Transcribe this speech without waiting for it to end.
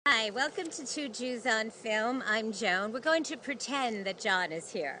Hi, welcome to Two Jews on Film. I'm Joan. We're going to pretend that John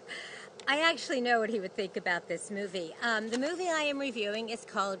is here. I actually know what he would think about this movie. The movie I am reviewing is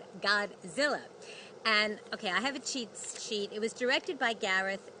called Godzilla. And, okay, I have a cheat sheet. It was directed by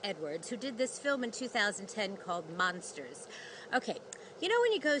Gareth Edwards, who did this film in 2010 called Monsters. Okay, you know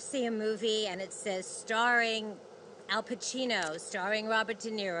when you go see a movie and it says starring Al Pacino, starring Robert De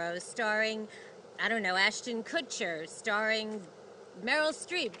Niro, starring, I don't know, Ashton Kutcher, starring Meryl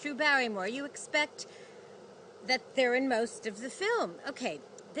Streep, Drew Barrymore, you expect that they're in most of the film. Okay,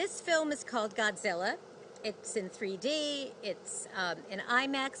 this film is called Godzilla. It's in 3D. It's in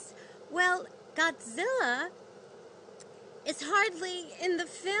IMAX. Well, Godzilla is hardly in the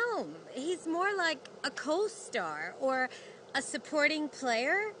film. He's more like a co-star or a supporting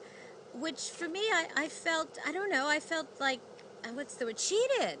player, which for me, I felt, I don't know, I felt like, what's the word,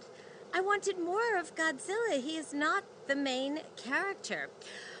 cheated. I wanted more of Godzilla. He is not the main character.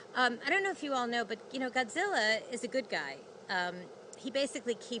 I don't know if you all know, but, you know, Godzilla is a good guy. He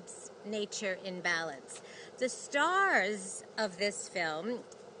basically keeps nature in balance. The stars of this film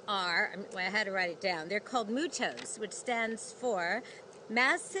are, I had to write it down, they're called MUTOs, which stands for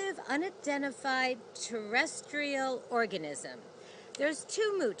Massive Unidentified Terrestrial Organism. There's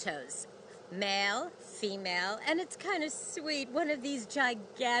two MUTOs, male, female, and it's kind of sweet. One of these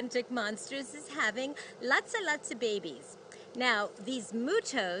gigantic monsters is having lots of babies. Now, these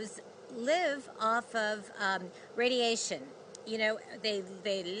MUTOs live off of radiation. You know, they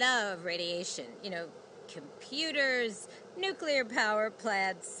love radiation. You know, computers, nuclear power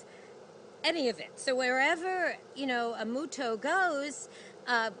plants, any of it. So wherever, you know, a MUTO goes,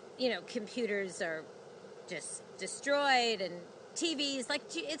 you know, computers are just destroyed, and TVs, like,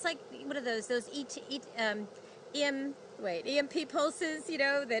 it's like, what are those EMP pulses, you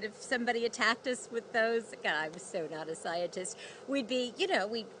know, that if somebody attacked us with those, God, I'm so not a scientist, we'd be, you know,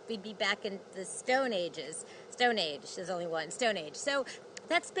 we'd be back in the Stone Age, there's only one, Stone Age. So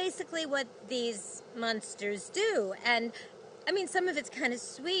that's basically what these monsters do. And I mean, some of it's kind of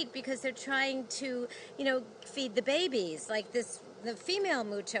sweet because they're trying to, you know, feed the babies. Like the female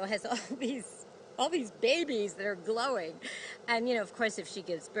MUTO has all these babies that are glowing. And, you know, of course, if she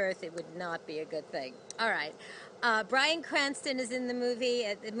gives birth, it would not be a good thing. All right. Bryan Cranston is in the movie.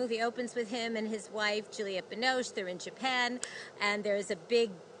 The movie opens with him and his wife, Juliette Binoche. They're in Japan, and there's a big,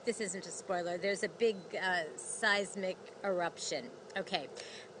 this isn't a spoiler, there's a big seismic eruption. Okay.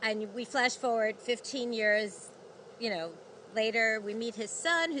 And we flash forward 15 years, you know, later, we meet his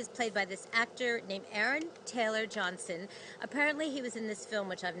son, who's played by this actor named Aaron Taylor Johnson. Apparently, he was in this film,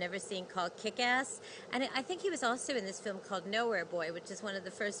 which I've never seen, called Kick-Ass. And I think he was also in this film called Nowhere Boy, which is one of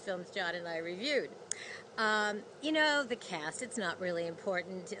the first films John and I reviewed. You know, the cast, it's not really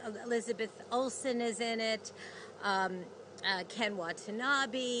important. Elizabeth Olsen is in it. Ken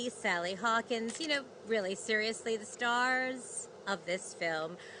Watanabe, Sally Hawkins. You know, really, seriously, the stars of this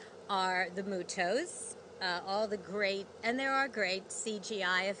film are the MUTOs. All the great, and there are great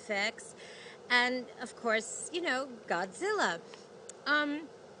CGI effects, and of course, you know, Godzilla.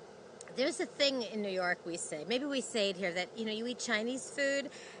 There's a thing in New York we say, maybe we say it here, that, you know, you eat Chinese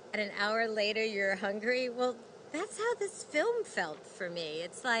food and an hour later you're hungry. Well, that's how this film felt for me.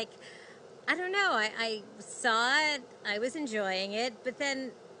 It's like, I don't know, I saw it, I was enjoying it, but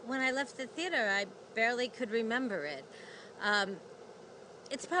then when I left the theater, I barely could remember it.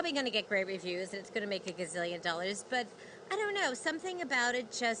 It's probably going to get great reviews, and it's going to make $1 gazillion, but I don't know, something about it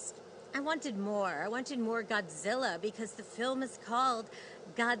just, I wanted more. I wanted more Godzilla because the film is called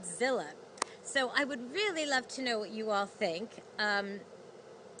Godzilla. So I would really love to know what you all think,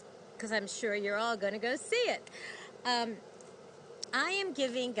 because I'm sure you're all going to go see it. I am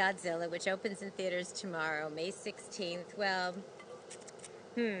giving Godzilla, which opens in theaters tomorrow, May 16th, well,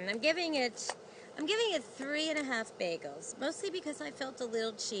 I'm giving it 3.5 bagels, mostly because I felt a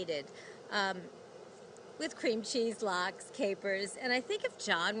little cheated, with cream cheese, lox, capers, and I think if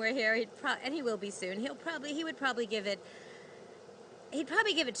John were here, and he will be soon, he would probably give it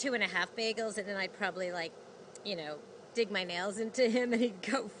 2.5 bagels, and then I'd probably, like, you know, dig my nails into him, and he'd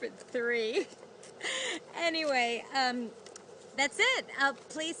go for 3. Anyway, that's it.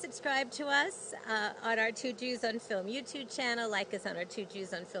 Please subscribe to us on our Two Jews on Film YouTube channel. Like us on our Two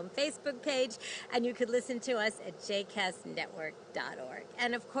Jews on Film Facebook page. And you could listen to us at jcastnetwork.org.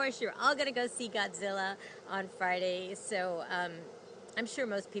 And, of course, you're all going to go see Godzilla on Friday. So I'm sure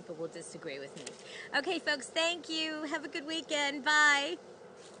most people will disagree with me. Okay, folks, thank you. Have a good weekend. Bye.